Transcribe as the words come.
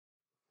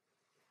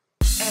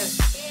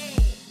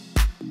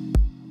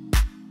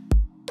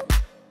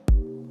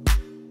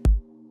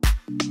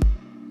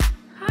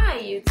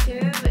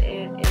YouTube.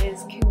 It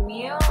is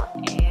Camille,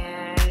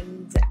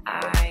 and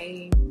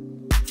I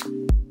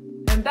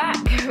am back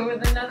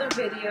with another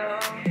video.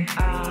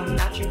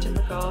 Not your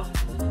typical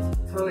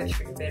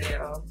poetry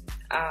video.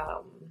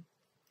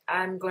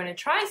 I'm going to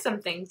try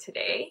something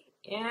today,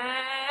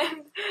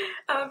 and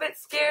I'm a bit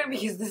scared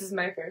because this is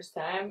my first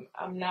time.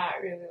 I'm not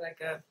really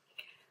like a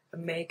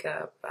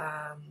makeup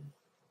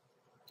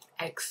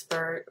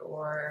expert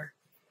or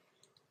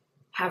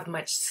have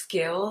much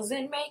skills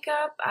in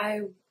makeup.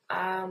 I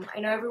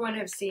know everyone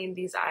have seen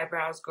these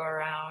eyebrows go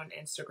around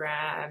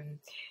Instagram,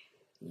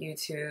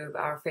 YouTube,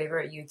 our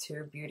favorite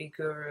YouTube beauty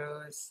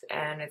gurus,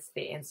 and it's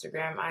the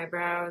Instagram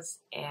eyebrows,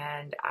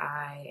 and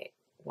I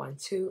want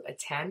to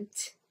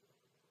attempt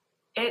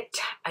it.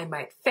 I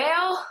might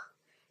fail,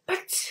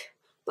 but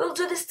we'll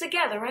do this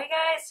together, right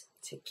guys?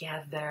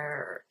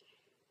 Together.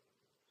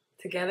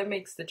 Together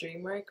makes the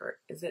dream work, or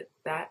is it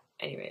that?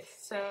 Anyways,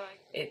 so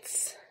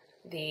it's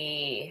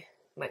the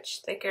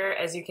much thicker.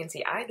 As you can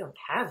see, I don't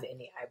have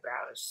any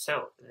eyebrows,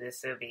 so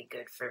this will be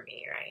good for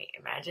me, right?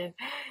 Imagine.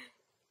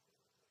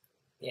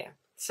 Yeah,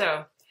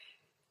 so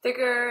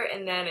thicker,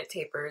 and then it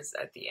tapers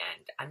at the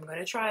end. I'm going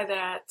to try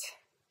that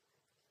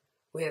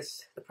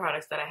with the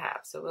products that I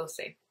have, so we'll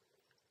see.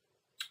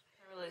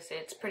 I really say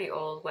it's pretty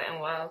old, Wet n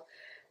Wild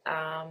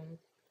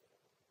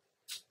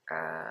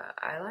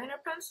eyeliner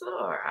pencil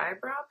or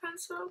eyebrow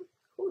pencil.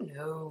 Who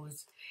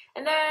knows?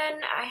 And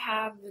then I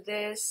have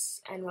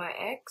this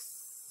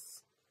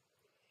NYX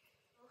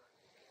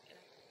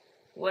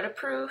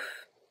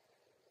waterproof,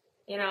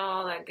 you know,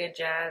 all that good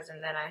jazz.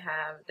 And then I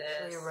have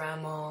this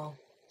Rimmel,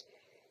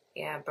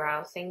 yeah,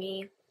 brow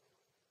thingy,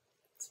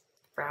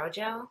 brow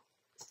gel.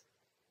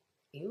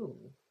 Ew,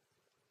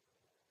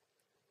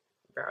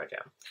 brow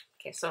gel.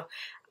 Okay, so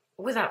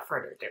without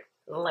further ado,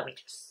 let me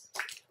just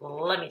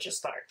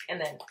start,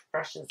 and then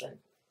brushes and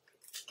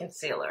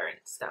concealer and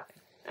stuff.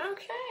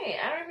 Okay,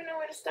 I don't even know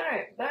where to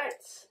start, but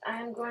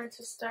I'm going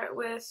to start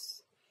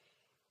with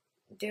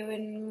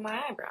doing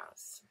my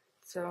eyebrows.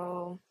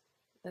 So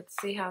let's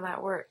see how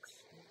that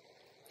works.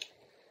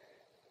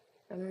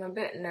 I'm a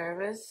bit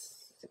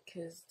nervous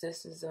because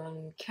this is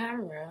on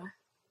camera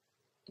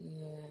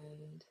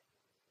and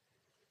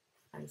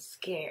I'm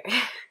scared.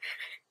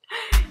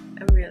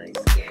 I'm really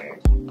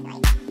scared.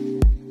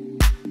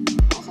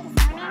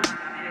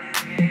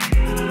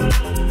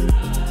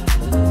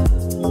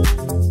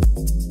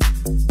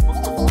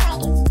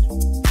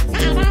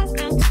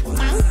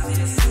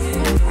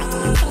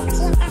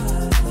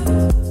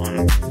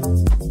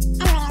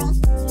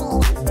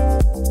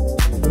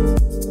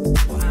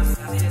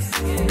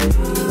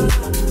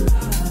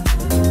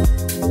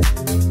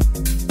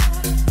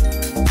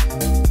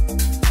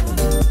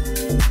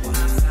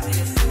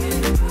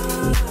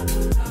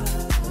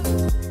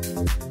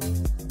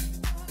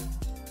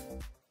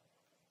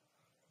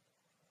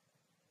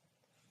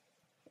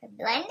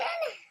 Blended?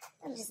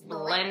 I'm just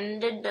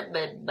Blended the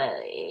bad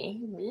boy.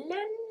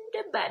 Blend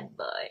the bad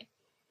boy.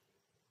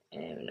 I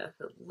don't even know if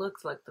it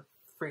looks like the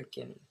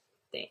freaking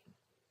thing.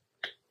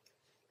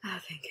 I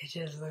think it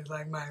just looks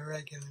like my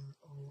regular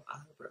old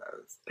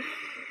eyebrows.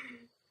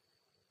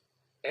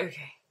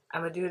 Okay,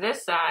 I'm gonna do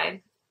this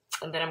side,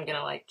 and then I'm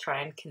gonna like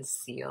try and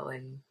conceal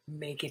and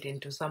make it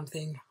into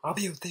something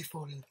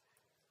beautiful.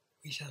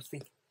 We shall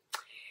see.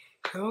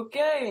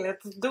 Okay,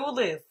 let's do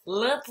this.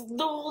 Let's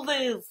do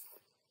this.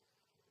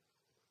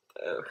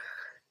 Oh my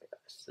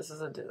gosh, this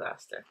is a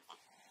disaster.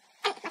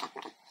 It's hard,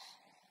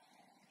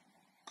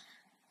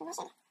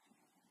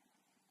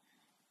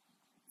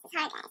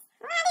 guys.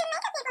 Why do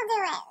makeup people do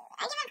it? I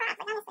give them props,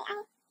 like honestly, I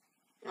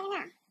don't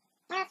know.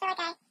 I don't feel like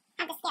I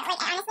have the skill. Like,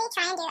 I honestly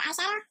try and do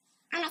eyeshadow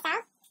on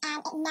myself, and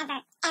it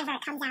never, ever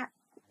comes out.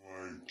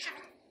 Like,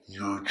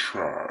 you're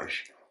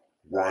trash.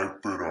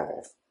 Wipe it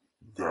off.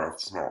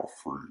 That's not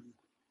for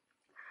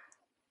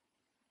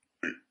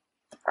you.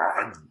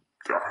 I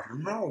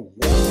don't know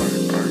why. I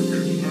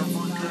can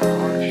never get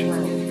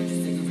eyeshadow.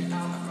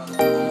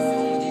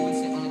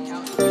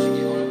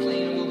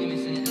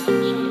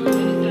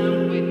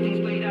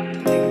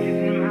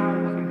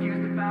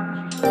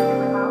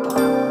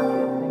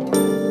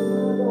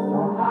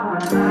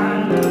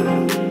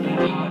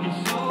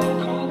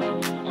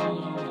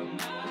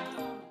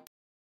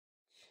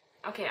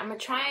 Okay, I'm gonna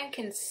try and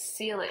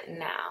conceal it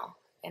now.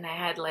 And I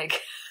had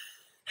like,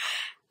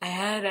 I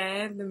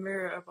had the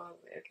mirror up on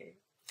it. Okay.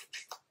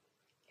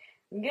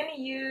 I'm gonna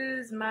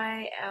use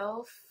my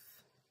e.l.f.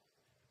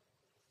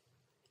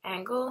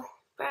 angle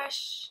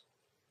brush.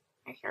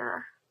 Right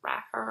here,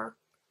 right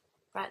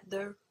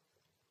there.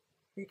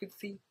 You can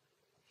see.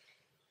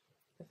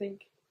 I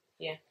think,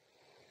 yeah.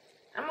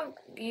 I'm gonna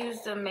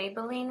use the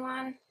Maybelline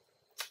one.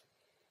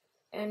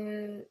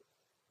 And,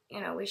 you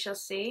know, we shall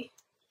see.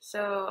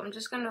 So I'm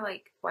just gonna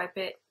like wipe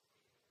it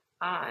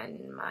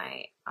on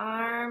my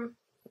arm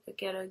to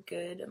get a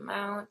good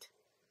amount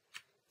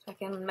so I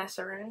can mess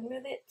around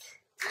with it.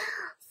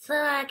 So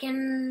I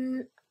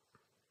can,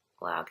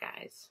 wow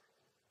guys,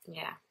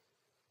 yeah,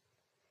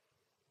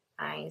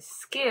 I'm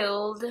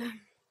skilled.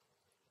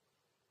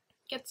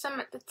 Get some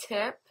at the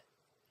tip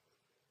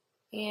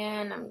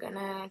And I'm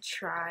gonna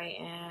try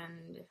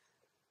and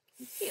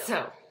conceal.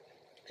 So,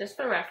 just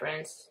for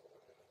reference,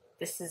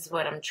 this is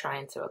what I'm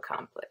trying to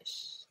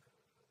accomplish.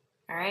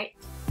 Alright?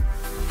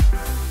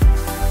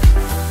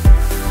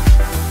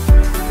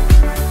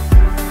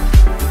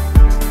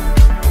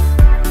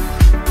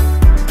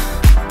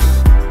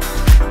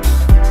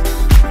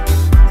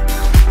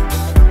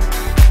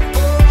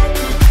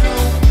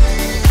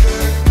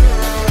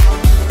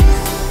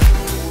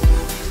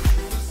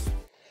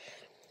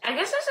 I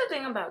guess that's the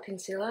thing about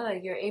concealer,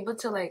 like you're able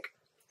to like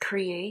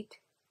create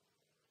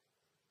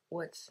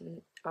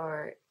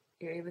or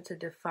you're able to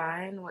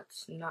define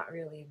what's not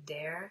really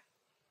there.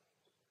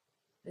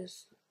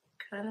 This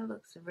kind of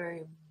looks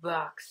very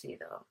boxy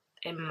though,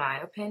 in my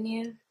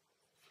opinion.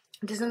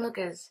 It doesn't look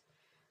as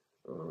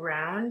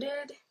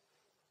rounded.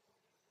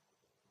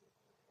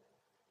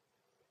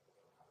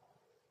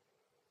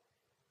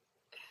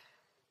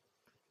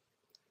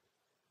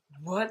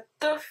 What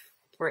the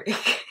frick? Do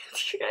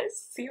you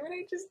guys see what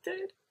I just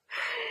did?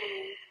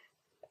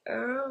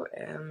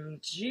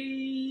 OMG,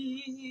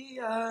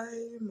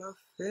 I'm a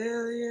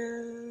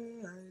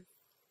failure. I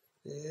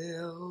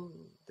failed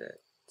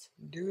at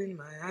doing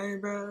my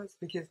eyebrows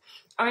because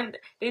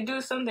they do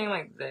something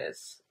like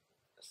this.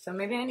 So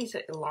maybe I need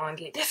to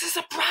elongate. This is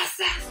a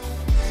process.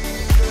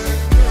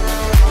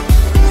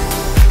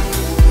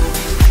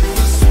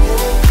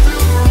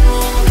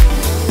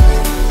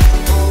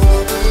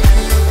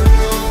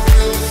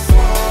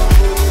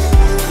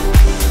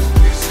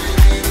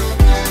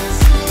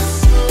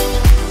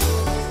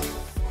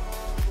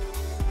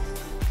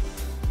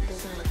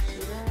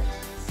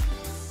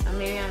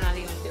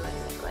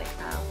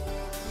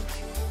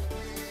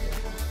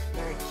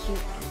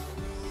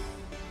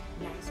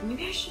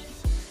 Maybe I should.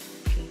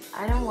 Okay,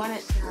 I don't want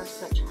it to have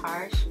such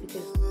harsh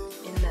because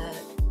in the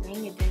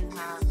ring it didn't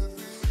have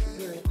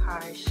really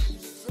harsh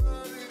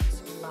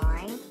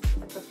line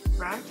at the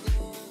front.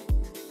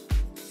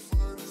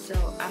 So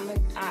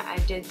I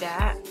did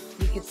that.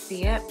 You could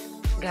see it,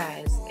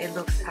 guys. It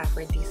looks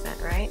halfway decent,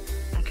 right?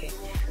 Okay.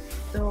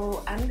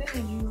 So I'm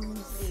gonna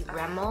use the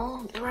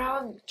Rimmel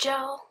brow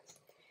gel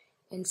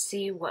and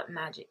see what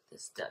magic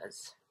this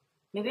does.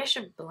 Maybe I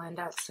should blend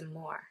out some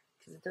more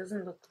because it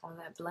doesn't look all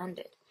that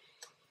blended.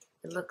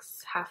 It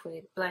looks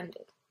halfway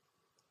blended.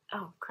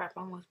 Oh crap,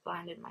 I almost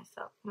blinded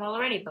myself. I'm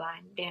already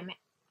blind, damn it.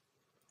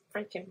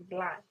 Freaking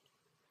blind.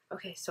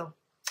 Okay, so,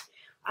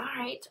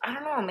 alright, I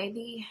don't know,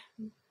 maybe,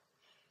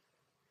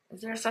 is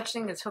there such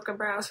thing as hooker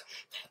brows?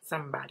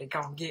 Somebody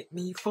gonna get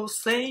me for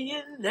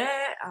saying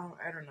that.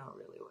 I don't know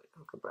really what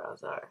hooker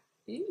brows are.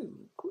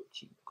 Ew,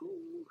 coochie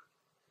coo.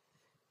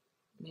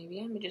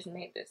 Maybe I just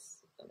made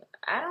this.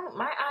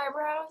 My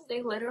eyebrows,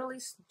 they literally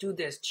do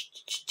this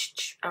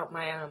out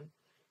my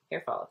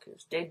hair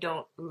follicles. They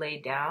don't lay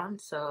down,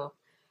 so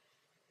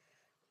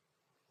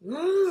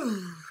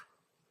ooh,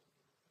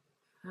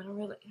 I don't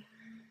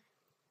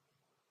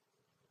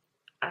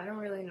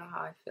really know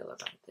how I feel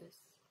about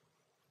this.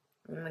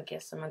 I'm gonna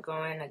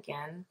go in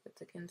again with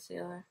the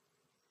concealer,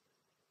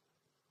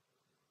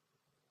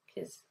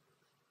 cause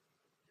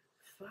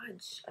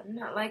fudge, I'm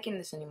not liking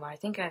this anymore. I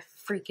think I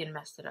freaking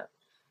messed it up.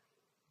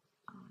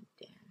 Oh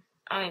damn,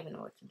 I don't even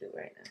know what to do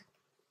right now,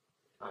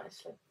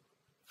 honestly.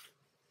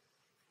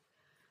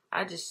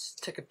 I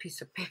just took a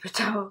piece of paper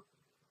towel.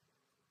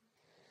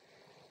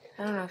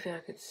 I don't know if y'all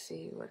could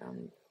see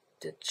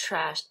the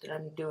trash that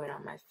I'm doing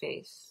on my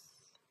face.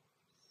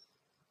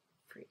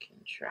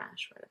 Freaking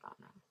trash right about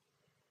now.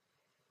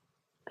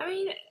 I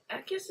mean, I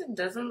guess it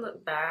doesn't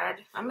look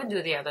bad. I'm gonna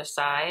do the other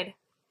side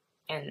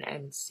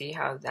and see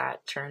how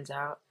that turns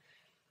out.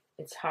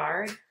 It's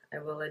hard, I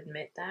will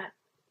admit that.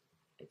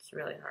 It's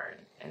really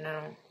hard. And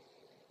I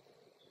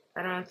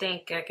don't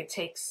think I could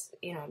take,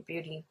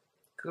 beauty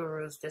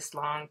gurus this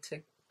long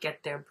to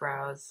get their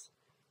brows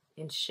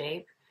in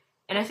shape.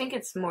 And I think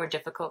it's more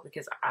difficult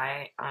because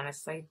I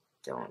honestly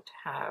don't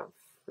have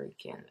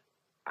freaking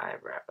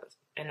eyebrows.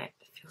 And it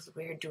feels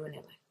weird doing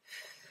it like.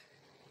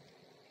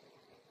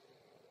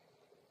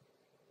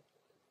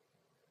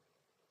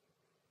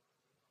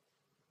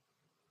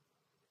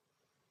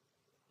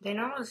 They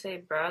normally say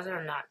brows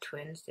are not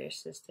twins, they're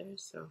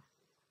sisters, so,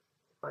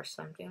 or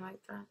something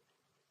like that.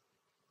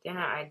 They're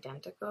not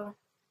identical.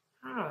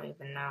 I don't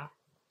even know.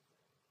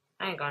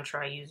 I ain't gonna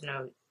try using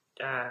no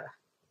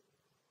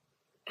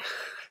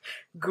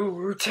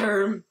guru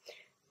term.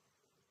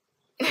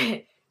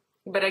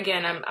 But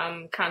again,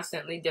 I'm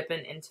constantly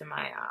dipping into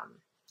my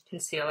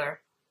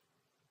concealer.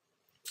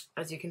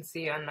 As you can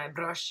see on my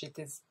brush, it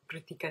is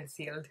pretty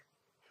concealed.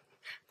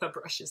 The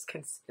brush is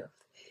concealed.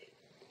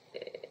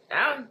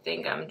 I don't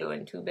think I'm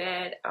doing too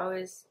bad. I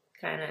always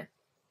kind of,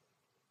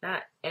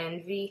 not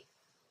envy,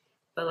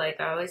 but like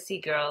I always see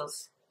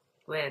girls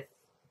with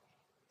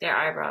their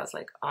eyebrows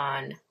like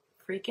on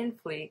freaking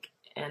fleek,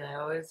 and I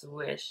always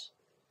wish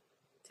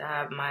to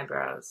have my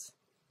brows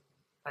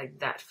like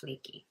that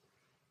fleeky.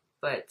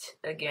 But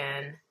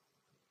again,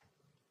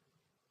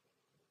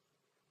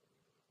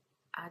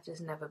 I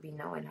just never be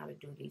knowing how to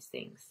do these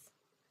things.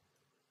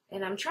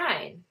 And I'm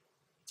trying.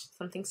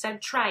 Something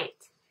said try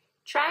it.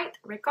 try it,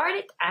 record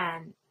it,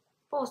 and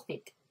post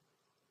it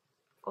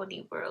for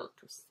the world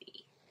to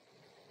see.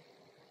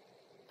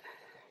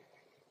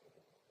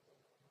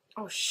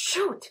 Oh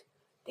shoot!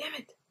 Damn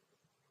it!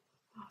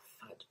 Oh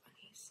fudge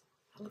bunnies!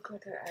 I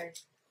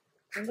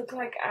look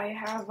like I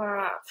have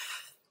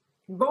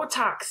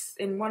Botox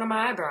in one of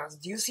my eyebrows.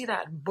 Do you see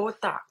that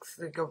Botox?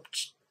 They go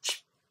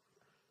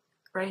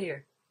right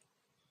here.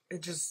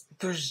 It just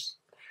there's.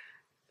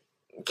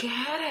 We can't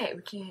have it.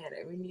 We can't have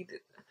it. We need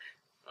it.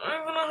 I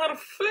don't even know how to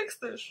fix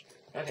this.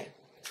 Okay.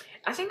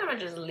 I think I'm gonna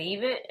just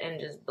leave it and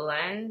just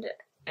blend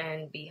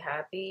and be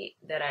happy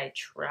that I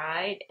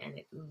tried and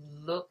it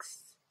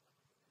looks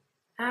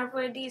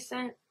halfway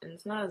decent and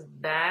it's not as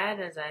bad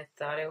as I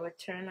thought it would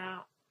turn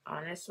out,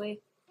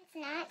 honestly. It's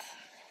not,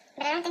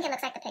 but I don't think it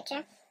looks like the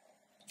picture,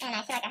 and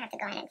I feel like I have to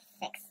go in and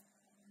fix.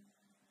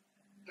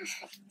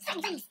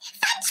 Fudge bunnies!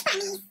 Fudge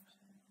bunnies!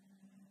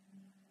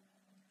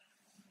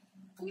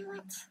 You know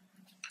what?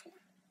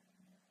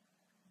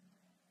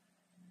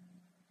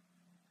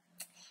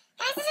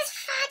 Guys, this is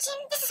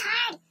fudging. This is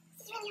hard.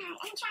 This is really hard.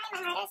 I'm trying my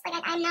hardest.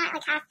 Like, I'm not,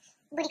 like, half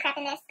booty crap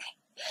in this.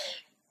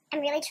 I'm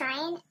really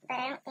trying, but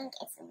I don't think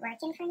it's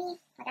working for me.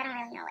 Like, I don't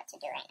really know what to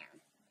do right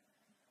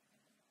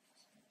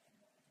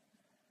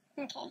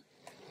now. Okay.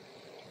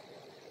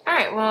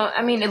 Alright, well,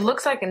 I mean, it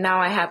looks like now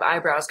I have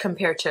eyebrows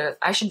compared to,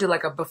 I should do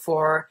like a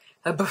before,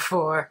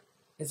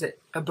 is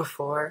it a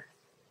before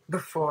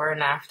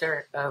and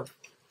after of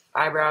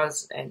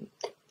eyebrows, and,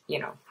 you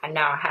know, I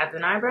now have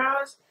an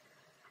eyebrows.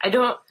 I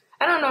don't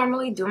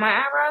normally do my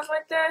eyebrows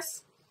like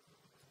this.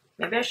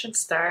 Maybe I should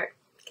start,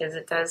 because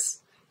it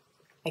does,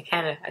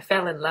 I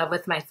fell in love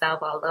with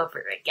myself all over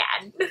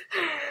again.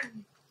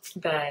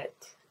 But,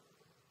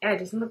 yeah, it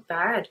doesn't look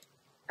bad.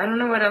 I don't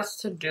know what else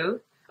to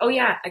do. Oh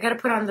yeah, I gotta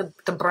put on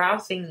the brow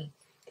thingy,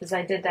 because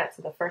I did that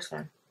for the first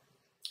one.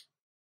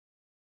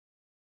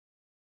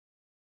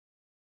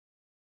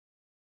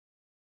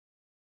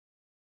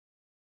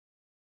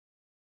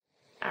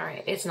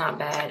 Alright, it's not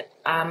bad.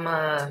 I'm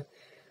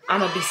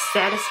gonna be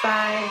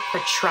satisfied for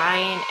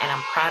trying, and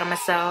I'm proud of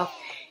myself.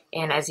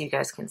 And as you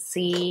guys can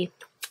see,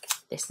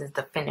 this is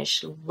the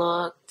finished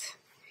look.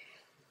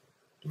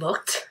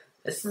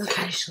 This is the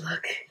finished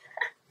look.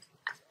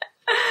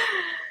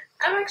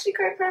 I'm actually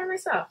quite proud of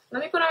myself.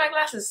 Let me put on my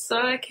glasses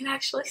so I can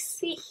actually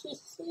see,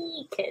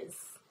 because,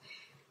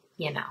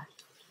 you know.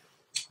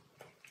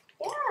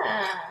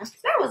 Yeah,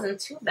 that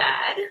wasn't too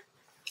bad.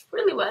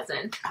 Really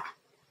wasn't.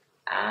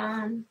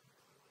 And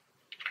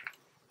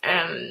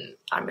I'm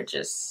gonna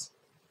just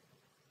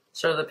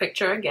show the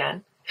picture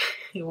again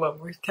one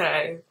more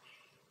time.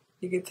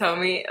 You can tell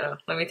me,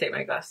 let me take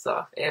my glasses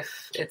off,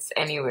 if it's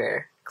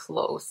anywhere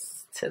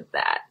close to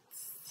that.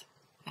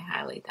 I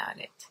highly doubt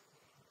it.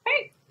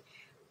 Alright.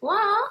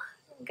 Well,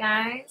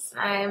 guys,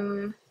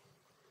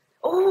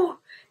 oh,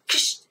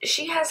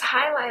 she has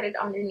highlighted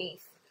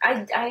underneath.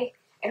 I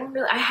don't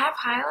really, I have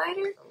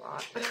highlighted a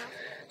lot, but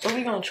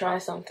we're gonna try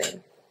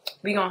something.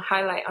 We're gonna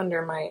highlight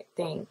under my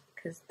thing,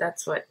 because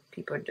that's what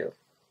people do.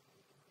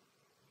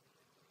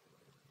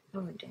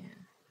 Oh,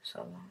 damn, so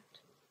lot.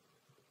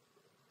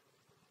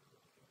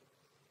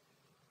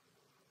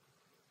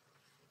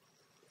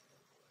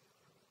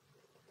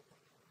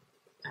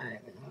 I don't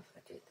even know if I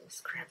did this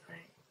crap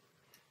right.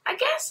 I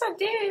guess I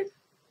did.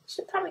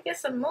 Should probably get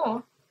some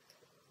more.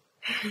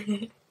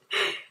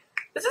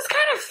 This is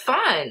kind of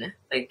fun.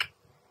 Like,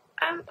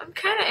 I'm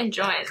kind of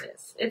enjoying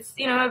this. It's,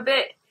 you know, a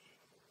bit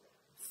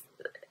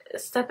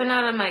stepping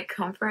out of my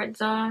comfort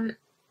zone,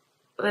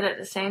 but at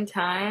the same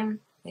time,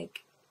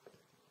 like,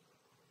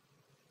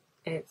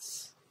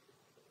 it's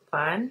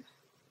fun.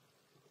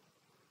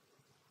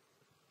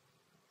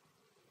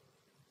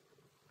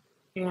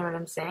 You know what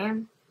I'm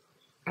saying?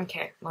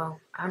 Okay, well,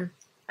 I'm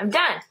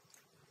done.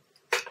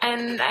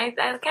 And I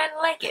kind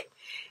of like it.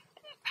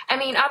 I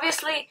mean,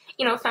 obviously,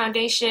 you know,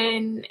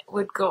 foundation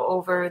would go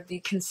over the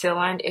conceal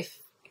line if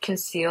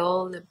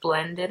conceal the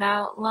blended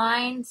out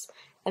lines.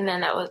 And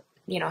then that would,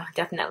 you know,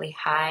 definitely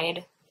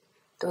hide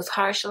those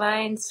harsh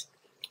lines.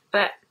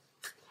 But,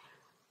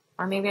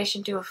 or maybe I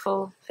should do a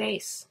full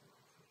face.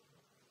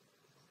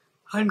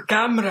 On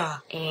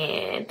camera.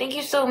 And thank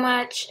you so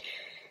much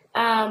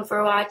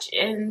for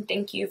watching.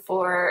 Thank you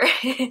for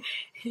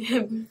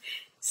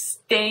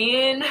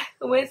staying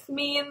with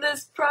me in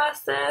this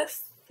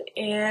process,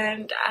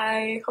 and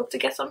I hope to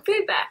get some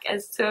feedback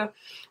as to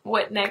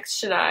what next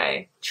should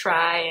I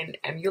try and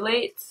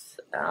emulate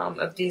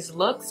of these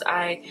looks.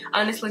 I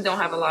honestly don't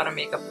have a lot of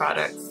makeup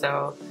products,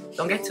 so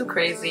don't get too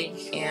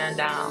crazy,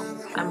 and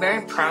I'm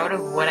very proud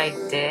of what I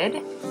did.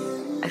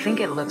 I think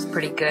it looks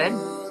pretty good.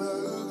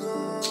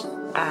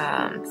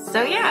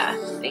 So yeah,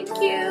 thank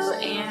you,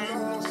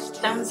 and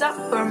thumbs up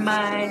for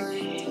my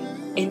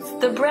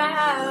Insta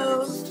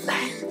brows.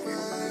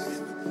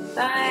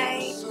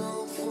 Bye.